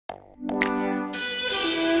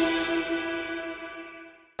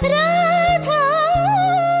ರಾಧಾ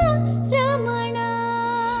ರಮಣ.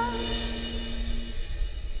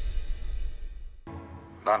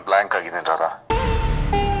 ನಾನು ಬ್ಲ್ಯಾಂಕ್ ಆಗಿದ್ದೀನಿ ರಾಧಾ.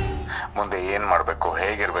 ಮುಂದೆ ಏನು ಮಾಡಬೇಕು,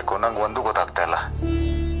 ಹೇಗಿರಬೇಕು ನಂಗೆ ಒಂದು ಗೊತ್ತಾಗ್ತಾ ಇಲ್ಲ.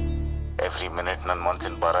 ಎವ್ರಿ ಮಿನಿಟ್ ನನ್ನ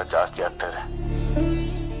ಮನಸ್ಸಿನ ಭಾರ ಜಾಸ್ತಿ ಆಗ್ತಾ ಇದೆ.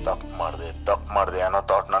 ತಪ್ಪು ಮಾಡಿದೆ ಅನ್ನೋ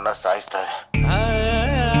ಥಾಟ್ ನನ್ನ ಸಾಯಿಸ್ತಾ ಇದೆ.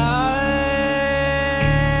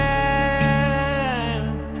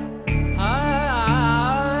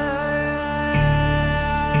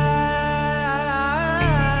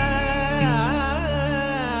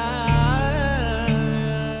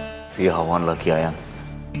 ಸಿ ಹೌ ಅನ್ಲಕ್ಕಿ ಆಯ.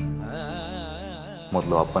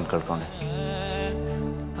 ಮೊದಲು ಅಪ್ಪನ ಕಳ್ಕೊಂಡೆ.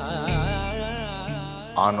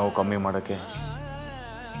 ಆ ನೋವು ಕಮ್ಮಿ ಮಾಡೋಕ್ಕೆ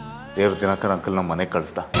ದೇವ್ರ ದಿನಕರ್ ಅಂಕಲ್ ನಮ್ಮ ಮನೆಗೆ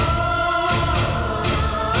ಕಳಿಸ್ದ.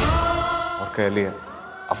 ಅವ್ರ ಕೈಯಲ್ಲಿ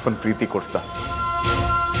ಅಪ್ಪನ ಪ್ರೀತಿ ಕೊಡಿಸ್ದ.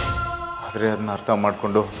 ಆದರೆ ಅದನ್ನ ಅರ್ಥ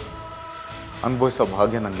ಮಾಡಿಕೊಂಡು ಅನುಭವಿಸೋ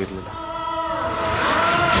ಭಾಗ್ಯ ನನಗಿರಲಿಲ್ಲ.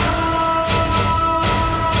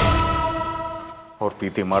 ಅವ್ರ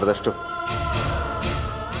ಪ್ರೀತಿ ಮಾಡಿದಷ್ಟು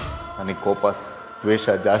ನನಗೆ ಕೋಪ ದ್ವೇಷ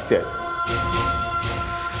ಜಾಸ್ತಿ ಆಯಿತು.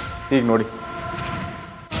 ಈಗ ನೋಡಿ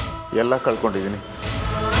ಎಲ್ಲ ಕಳ್ಕೊಂಡಿದ್ದೀನಿ.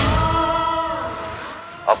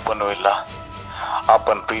 ಅಪ್ಪನೂ ಇಲ್ಲ,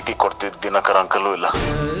 ಅಪ್ಪನ ಪ್ರೀತಿ ಕೊಡ್ತಿದ್ದ ದಿನಕರ್ ಅಂಕಲೂ ಇಲ್ಲ.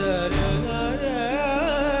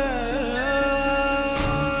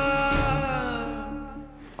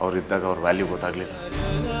 ಅವರಿದ್ದಾಗ ಅವ್ರ ವ್ಯಾಲ್ಯೂ ಗೊತ್ತಾಗಲಿಲ್ಲ.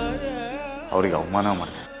 ಅವ್ರಿಗೆ ಅವಮಾನ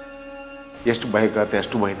ಮಾಡಿದೆ. ಎಷ್ಟು ಬೈಕಾತೆ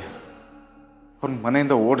ಅಷ್ಟು ಬೈದೆ. ಅವ್ರ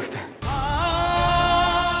ಮನೆಯಿಂದ ಓಡಿಸ್ದೆ.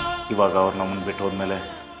 ಇವಾಗ ಅವ್ರು ನಮ್ಮನ್ನು ಬಿಟ್ಟು ಹೋದ್ಮೇಲೆ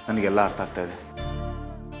ನನಗೆಲ್ಲ ಅರ್ಥ ಆಗ್ತಾ ಇದೆ.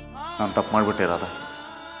 ನಾನು ತಪ್ಪು ಮಾಡಿಬಿಟ್ಟೆ ರಾಧಾ,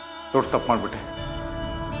 ದೊಡ್ಡ ತಪ್ಪು ಮಾಡಿಬಿಟ್ಟೆ.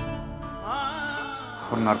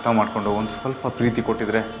 ಅವ್ರನ್ನ ಅರ್ಥ ಮಾಡಿಕೊಂಡು ಒಂದು ಸ್ವಲ್ಪ ಪ್ರೀತಿ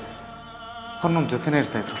ಕೊಟ್ಟಿದ್ರೆ ಅವ್ರು ನಮ್ಮ ಜೊತೆನೇ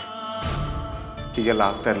ಇರ್ತಾಯಿದ್ರು. ಹೀಗೆಲ್ಲ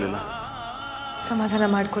ಆಗ್ತಾ ಇರಲಿಲ್ಲ. ಸಮಾಧಾನ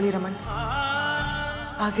ಮಾಡ್ಕೊಳ್ಳಿ ರಮಣ್.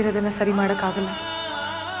 ಆಗಿರೋದನ್ನು ಸರಿ ಮಾಡೋಕ್ಕಾಗಲ್ಲ,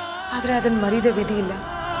 ಆದರೆ ಅದನ್ನು ಮರೀದೆ ವಿಧಿ ಇಲ್ಲ.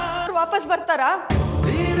 ವಾಪಸ್ ಬರ್ತಾರಾ?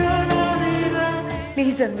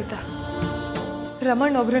 ಪ್ಲೀಸ್ ಅನ್ವಿತಾ,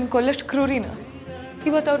 ರಮಣ್ ಒಬ್ರನ್ನ ಕೊಲ್ಲಷ್ಟು ಕ್ರೂರಿನ.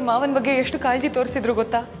 ಇವತ್ತು ಅವ್ರ ಮಾವನ ಬಗ್ಗೆ ಎಷ್ಟು ಕಾಳಜಿ ತೋರಿಸಿದ್ರು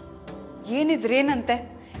ಗೊತ್ತಾ? ಏನಿದ್ರೇನಂತೆ?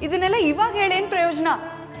 ಇದನ್ನೆಲ್ಲ ಇವಾಗ ಹೇಳೇನು ಪ್ರಯೋಜನ?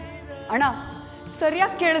 ಅಣ್ಣ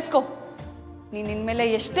ಸರಿಯಾಗಿ ಕೇಳಿಸ್ಕೊ. ನೀನು ಇನ್ಮೇಲೆ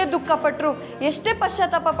ಎಷ್ಟೇ ದುಃಖ ಪಟ್ಟರು, ಎಷ್ಟೇ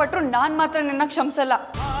ಪಶ್ಚಾತ್ತಾಪ ಪಟ್ಟರು ನಾನು ಮಾತ್ರ ನಿನ್ನ ಕ್ಷಮಿಸಲ್ಲ.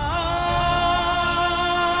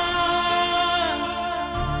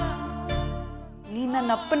 ನೀನು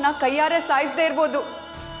ನನ್ನ ಅಪ್ಪನ್ನ ಕೈಯಾರೆ ಸಾಯಿಸದೇ ಇರ್ಬೋದು,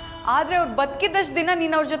 ಆದರೆ ಅವ್ರು ಬದುಕಿದ್ದಷ್ಟು ದಿನ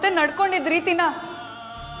ನೀನು ಅವ್ರ ಜೊತೆ ನಡ್ಕೊಂಡಿದ್ದ ರೀತಿನ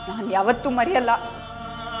ನಾನು ಯಾವತ್ತೂ ಮರೆಯಲ್ಲ.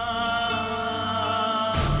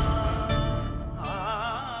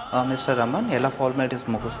 ಮಿಸ್ಟರ್ ರಮನ್, ಎಲ್ಲ ಫಾರ್ಮಾಲಿಟೀಸ್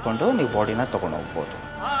ಮುಗಿಸ್ಕೊಂಡು ನೀವು ಬಾಡಿನ ತೊಗೊಂಡು ಹೋಗ್ಬೋದು.